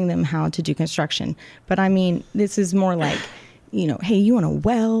teaching them how to do construction. But I mean, this is more like, hey, you want to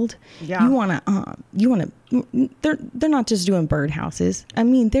weld? Yeah. You want to, they're not just doing birdhouses. I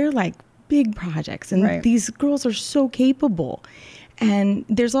mean, they're like big projects, and these girls are so capable. And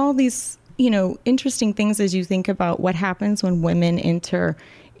there's all these, interesting things as you think about what happens when women enter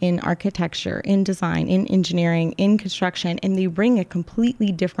in architecture, in design, in engineering, in construction, and they bring a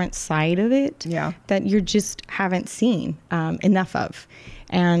completely different side of it that you just haven't seen enough of.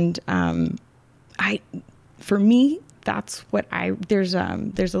 And for me, that's what there's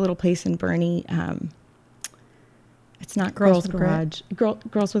a little place in Bernie. It's not Girls Garage.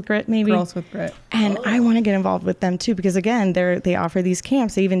 Girls with Grit, maybe. Girls with Grit. And I want to get involved with them too, because again, they offer these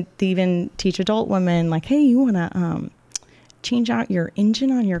camps. They even teach adult women, like, hey, you want to change out your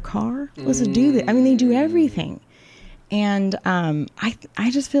engine on your car? Let's do that. I mean, they do everything. And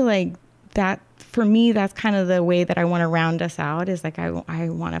I just feel like that, for me, that's kind of the way that I want to round us out, is like I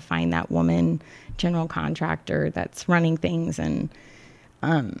want to find that woman general contractor that's running things. And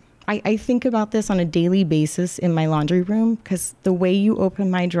I think about this on a daily basis in my laundry room, because the way you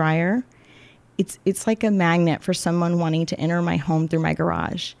open my dryer, it's like a magnet for someone wanting to enter my home through my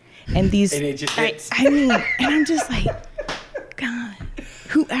garage. And these, and it just hits. I mean, and I'm just like, God,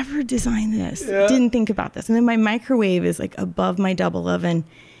 whoever designed this didn't think about this. And then my microwave is like above my double oven,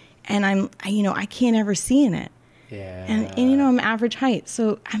 and I can't ever see in it. Yeah. And I'm average height,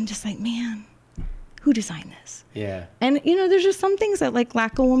 so I'm just like, man, who designed this? Yeah. And there's just some things that like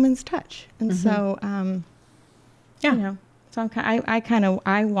lack a woman's touch, and so so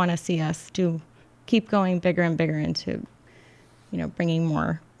I want to see us keep going bigger and bigger into, bringing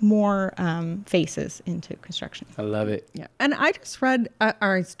more faces into construction. I love it. Yeah. And I just read,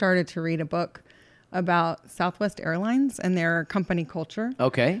 or I started to read a book about Southwest Airlines and their company culture.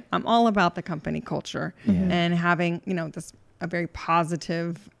 Okay. I'm all about the company culture and having, a very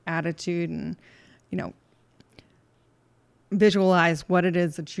positive attitude and, visualize what it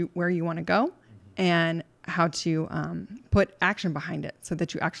is where you want to go and how to put action behind it so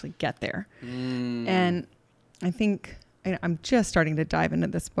that you actually get there. And I think I'm just starting to dive into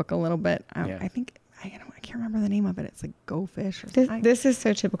this book a little bit. I think I can't remember the name of it. It's like Go Fish. This is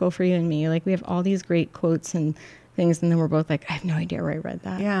so typical for you and me. Like we have all these great quotes and things, and then we're both like, I have no idea where I read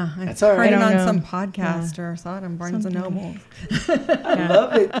that. Yeah, that's all right. I heard it on some podcast or saw it on Barnes and Noble. I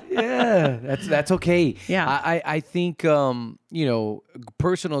love it. Yeah, that's okay. Yeah, I think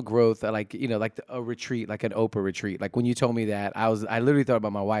personal growth, like a retreat, like an Oprah retreat. Like when you told me that, I literally thought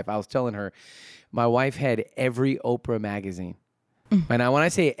about my wife. I was telling her, my wife had every Oprah magazine, and when I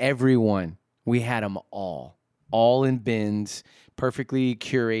say everyone, we had them all in bins, perfectly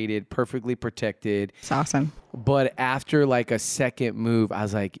curated, perfectly protected. It's awesome. But after like a second move, I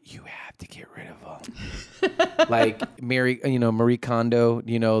was like, you have to get rid of them. Like Marie Kondo,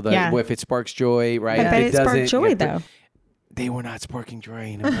 if it sparks joy, right? I bet it sparked joy though. They were not sparking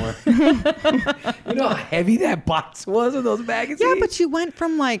joy anymore. You know how heavy that box was of those magazines? Yeah, but you went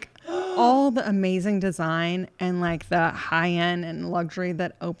from like all the amazing design and like the high end and luxury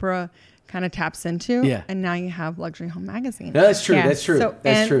that Oprah kind of taps into. Yeah. And now you have Luxury Home Magazine. No, that's true. Yeah. That's true. So,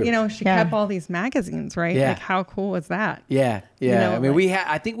 that's true. She kept all these magazines, right? Yeah. Like how cool was that? Yeah. Yeah. I mean, like-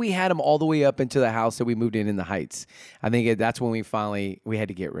 I think we had them all the way up into the house that we moved in the Heights. I think that's when we had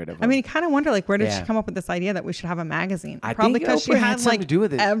to get rid of them. I mean, you kind of wonder, like, where did Yeah. she come up with this idea that we should have a magazine? I Probably think because she Oprah had had something like to do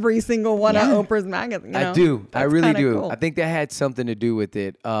with it. every single one of Oprah's magazines. I do. I That's really kinda do. cool. I think that had something to do with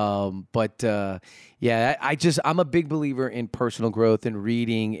it. I'm a big believer in personal growth and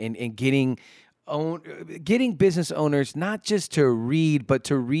reading and getting business owners not just to read, but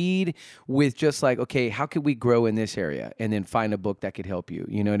to read with just like, okay, how could we grow in this area, and then find a book that could help you.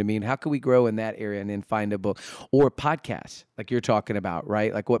 You know what I mean? How could we grow in that area, and then find a book or podcasts like you're talking about,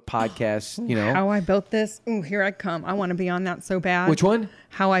 right? Like what podcasts, How I Built This. Ooh, here I come. I want to be on that so bad. Which one?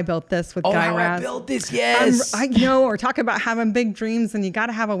 How I Built This with Oh, Guy How Raz. I Built This. Yes. I know. Or talk about having big dreams, and you got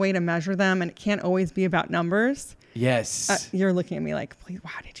to have a way to measure them, and it can't always be about numbers. Yes. You're looking at me like, please,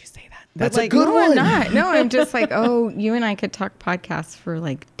 why did you say that? That's But, a good No, one. I'm not. No, I'm just like, you and I could talk podcasts for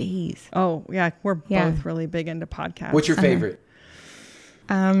like days. Oh, yeah. We're Yeah. both really big into podcasts. What's your favorite?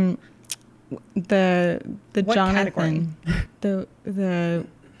 The What Jonathan, the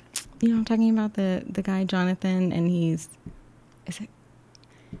I'm talking about the guy Jonathan, and is it?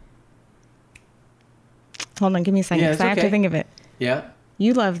 Hold on, give me a second, Yeah, 'cause it's I have okay. to think of it. Yeah.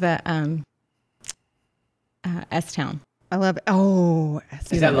 You love the S-Town. I love it. Oh,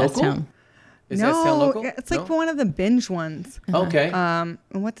 Is that local? S-Town. Is that sound local? It's like No? one of the binge ones. Okay.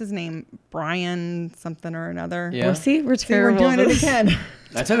 What's his name? All something or another. Yeah. Well, see, we're See, we're terrible. doing it again.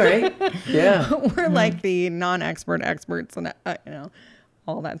 That's all right. Yeah. We're like the non-expert experts and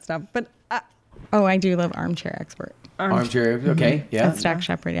all that stuff. But Oh, I do love Armchair Expert. Armchair. Okay. Yeah. That's Jack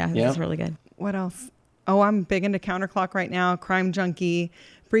Shepard. Yeah, Yeah. this is really good. what else? Oh, I'm big into Counterclock right now. Crime Junkie,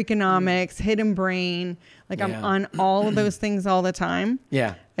 Freakonomics, Hidden Brain. Like Yeah. I'm on all of those things all the time.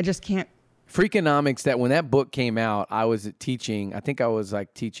 Yeah. I just can't. Freakonomics, that when that book came out, I was teaching, I think I was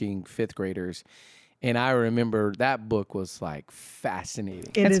like teaching fifth graders. And I remember that book was like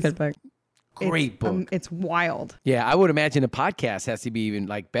fascinating. It That's is a good book. Great book. It's wild. Yeah, I would imagine a podcast has to be even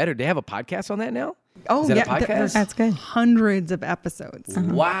like better. They have a podcast on that now? Oh, Is that a yeah. podcast? There's That's good. hundreds of episodes.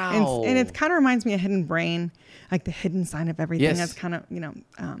 Wow. And it kind of reminds me of Hidden Brain, like the hidden side of everything. Yes. That's kind of,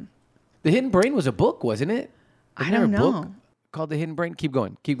 The Hidden Brain was a book, wasn't it? I Wasn't there don't a book know. called The Hidden Brain? Keep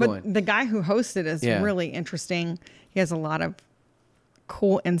going. Keep But going. the guy who hosted is Yeah. really interesting. He has a lot of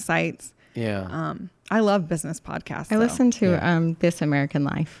cool insights. Yeah. I love business podcasts. I though. listen to This American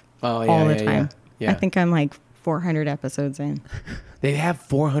Life Oh, yeah, all the yeah, time. yeah. I think I'm like 400 episodes in. They have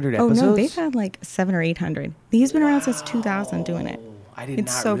 400 Oh episodes? no, they've had like 700 or 800. He's been around since 2000 doing it. I did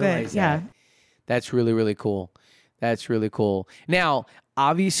It's not so good, realize yeah. that. That's really, really cool. That's really cool. Now,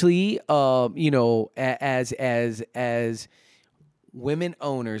 obviously, as women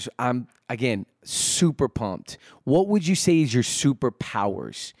owners, super pumped. What would you say is your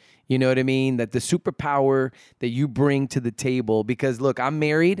superpowers? You know what I mean? That the superpower that you bring to the table, because look, I'm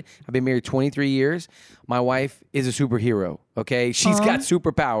married. I've been married 23 years. My wife is a superhero, okay? She's got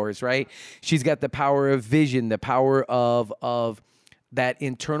superpowers, right? She's got the power of vision, the power of that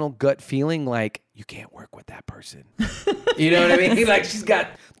internal gut feeling like you can't work with that person. You know what I mean? Like she's got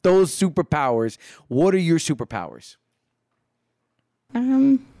those superpowers. What are your superpowers?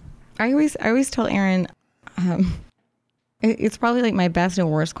 I always tell Aaron, it's probably like my best and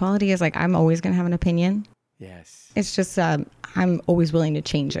worst quality is like I'm always going to have an opinion. Yes. It's just I'm always willing to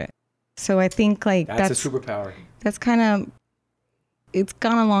change it. So I think like that's a superpower. That's kind of, it's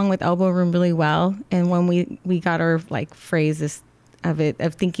gone along with Elbow Room really well. And when we got our like phrases of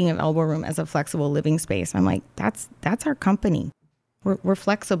thinking of Elbow Room as a flexible living space, I'm like, that's our company. We're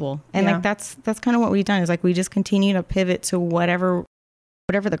flexible. And like that's kind of what we've done is like we just continue to pivot to whatever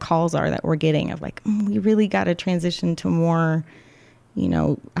the calls are that we're getting of like, we really got to transition to more,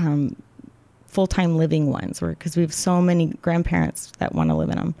 full-time living ones because we have so many grandparents that want to live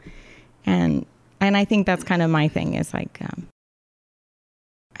in them. And I think that's kind of my thing is like,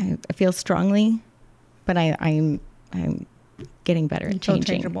 I feel strongly, but I'm getting better at changing.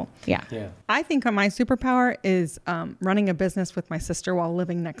 Changeable. Yeah. I think my superpower is running a business with my sister while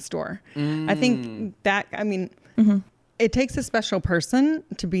living next door. I think that, it takes a special person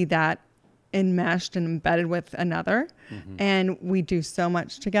to be that enmeshed and embedded with another. And we do so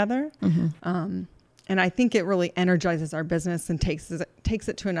much together. And I think it really energizes our business and takes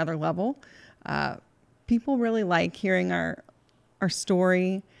it to another level. People really like hearing our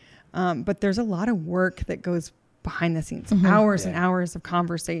story. But there's a lot of work that goes behind the scenes, hours and hours of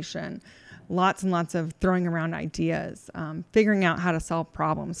conversation, lots and lots of throwing around ideas, figuring out how to solve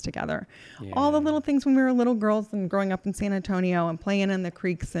problems together. All the little things when we were little girls and growing up in San Antonio and playing in the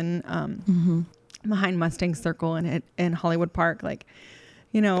creeks and behind Mustang Circle and in Hollywood Park, like,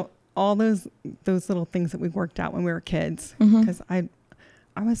 all those little things that we worked out when we were kids. Because I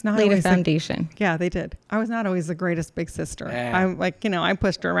was not laid always a foundation. Yeah, they did. I was not always the greatest big sister. I'm like, I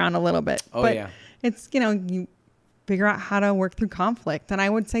pushed her around a little bit. It's, you figure out how to work through conflict. And I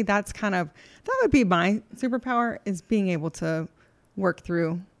would say that would be my superpower is being able to work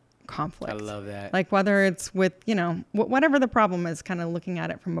through conflict. I love that. Like whether it's with, whatever the problem is, kind of looking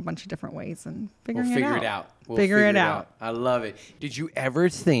at it from a bunch of different ways and figure it out. We'll figure it out. I love it. Did you ever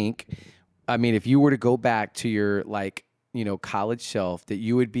think, if you were to go back to your college self, that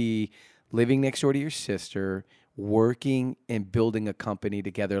you would be living next door to your sister, working and building a company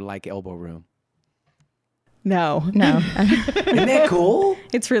together like Elbow Room? No. Isn't that cool?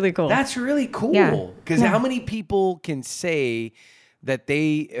 It's really cool. That's really cool. Because how many people can say that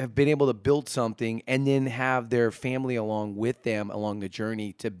they have been able to build something and then have their family along with them along the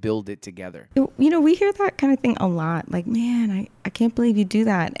journey to build it together? We hear that kind of thing a lot. Like, man, I can't believe you do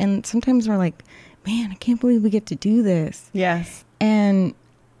that. And sometimes we're like, man, I can't believe we get to do this. Yes. And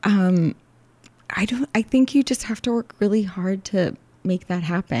I think you just have to work really hard to make that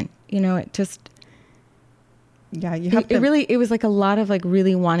happen. It just... Yeah, you have to. It was like a lot of like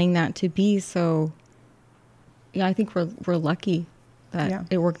really wanting that to be. So, yeah, I think we're lucky that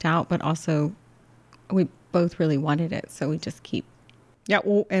it worked out, but also we both really wanted it. So we just keep. Yeah,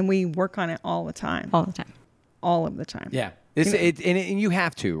 well, and we work on it all the time. All the time. All of the time. Yeah. And you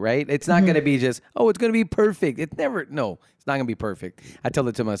have to, right? It's not going to be just, it's going to be perfect. It's not going to be perfect. I tell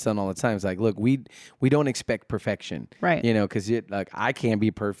it to my son all the time. It's like, look, we don't expect perfection. Right. Because I can't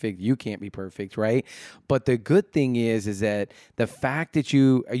be perfect. You can't be perfect, right? But the good thing is that the fact that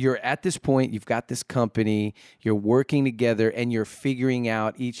you're at this point, you've got this company, you're working together, and you're figuring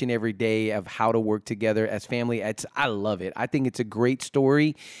out each and every day of how to work together as family. I love it. I think it's a great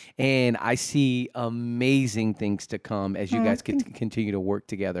story, and I see amazing things to come as you guys get to continue to work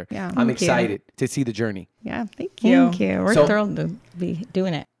together. Yeah, I'm excited to see the journey. Yeah, thank you. Thank you. We're thrilled to be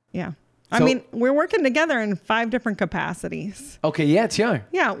doing it. Yeah. We're working together in 5 different capacities. Okay, it's young.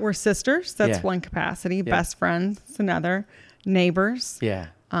 Yeah, we're sisters. That's one capacity. Yeah. Best friends. That's another. Neighbors. Yeah.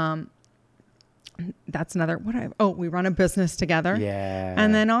 That's another. We run a business together. Yeah.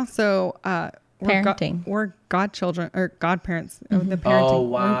 And then also parenting. We're godchildren or godparents. The parenting. Oh,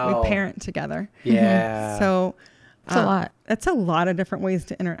 wow. We parent together. Yeah. So it's a lot. That's a lot of different ways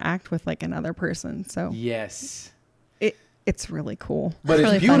to interact with like another person. So yes. It's really cool. But it's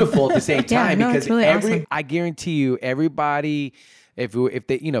really beautiful fun. at the same time because really awesome. I guarantee you everybody if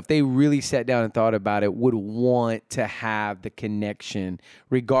they, if they really sat down and thought about it, would want to have the connection,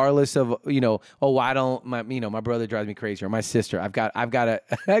 regardless of, I don't, my brother drives me crazy, or my sister.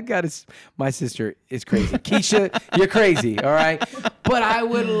 My sister is crazy. Keisha, you're crazy. All right. But I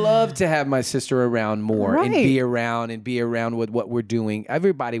would love to have my sister around more and be around with what we're doing.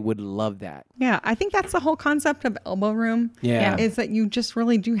 Everybody would love that. Yeah, I think that's the whole concept of elbow room. Yeah. Is that you just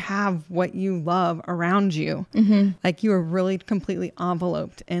really do have what you love around you. Like you are really completely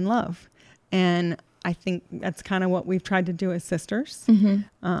enveloped in love. And I think that's kind of what we've tried to do as sisters,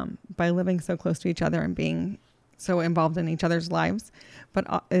 by living so close to each other and being so involved in each other's lives,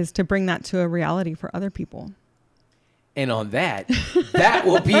 but is to bring that to a reality for other people. And on that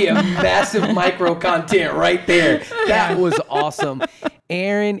will be a massive micro content right there. That was awesome.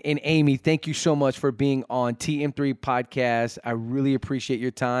 Aaron and Amy, thank you so much for being on TM3 Podcast. I really appreciate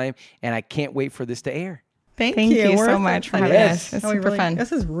your time, and I can't wait for this to air. Thank you so much for having us. It's super fun.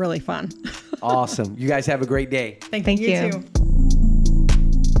 This is really fun. Awesome. You guys have a great day. Thank you.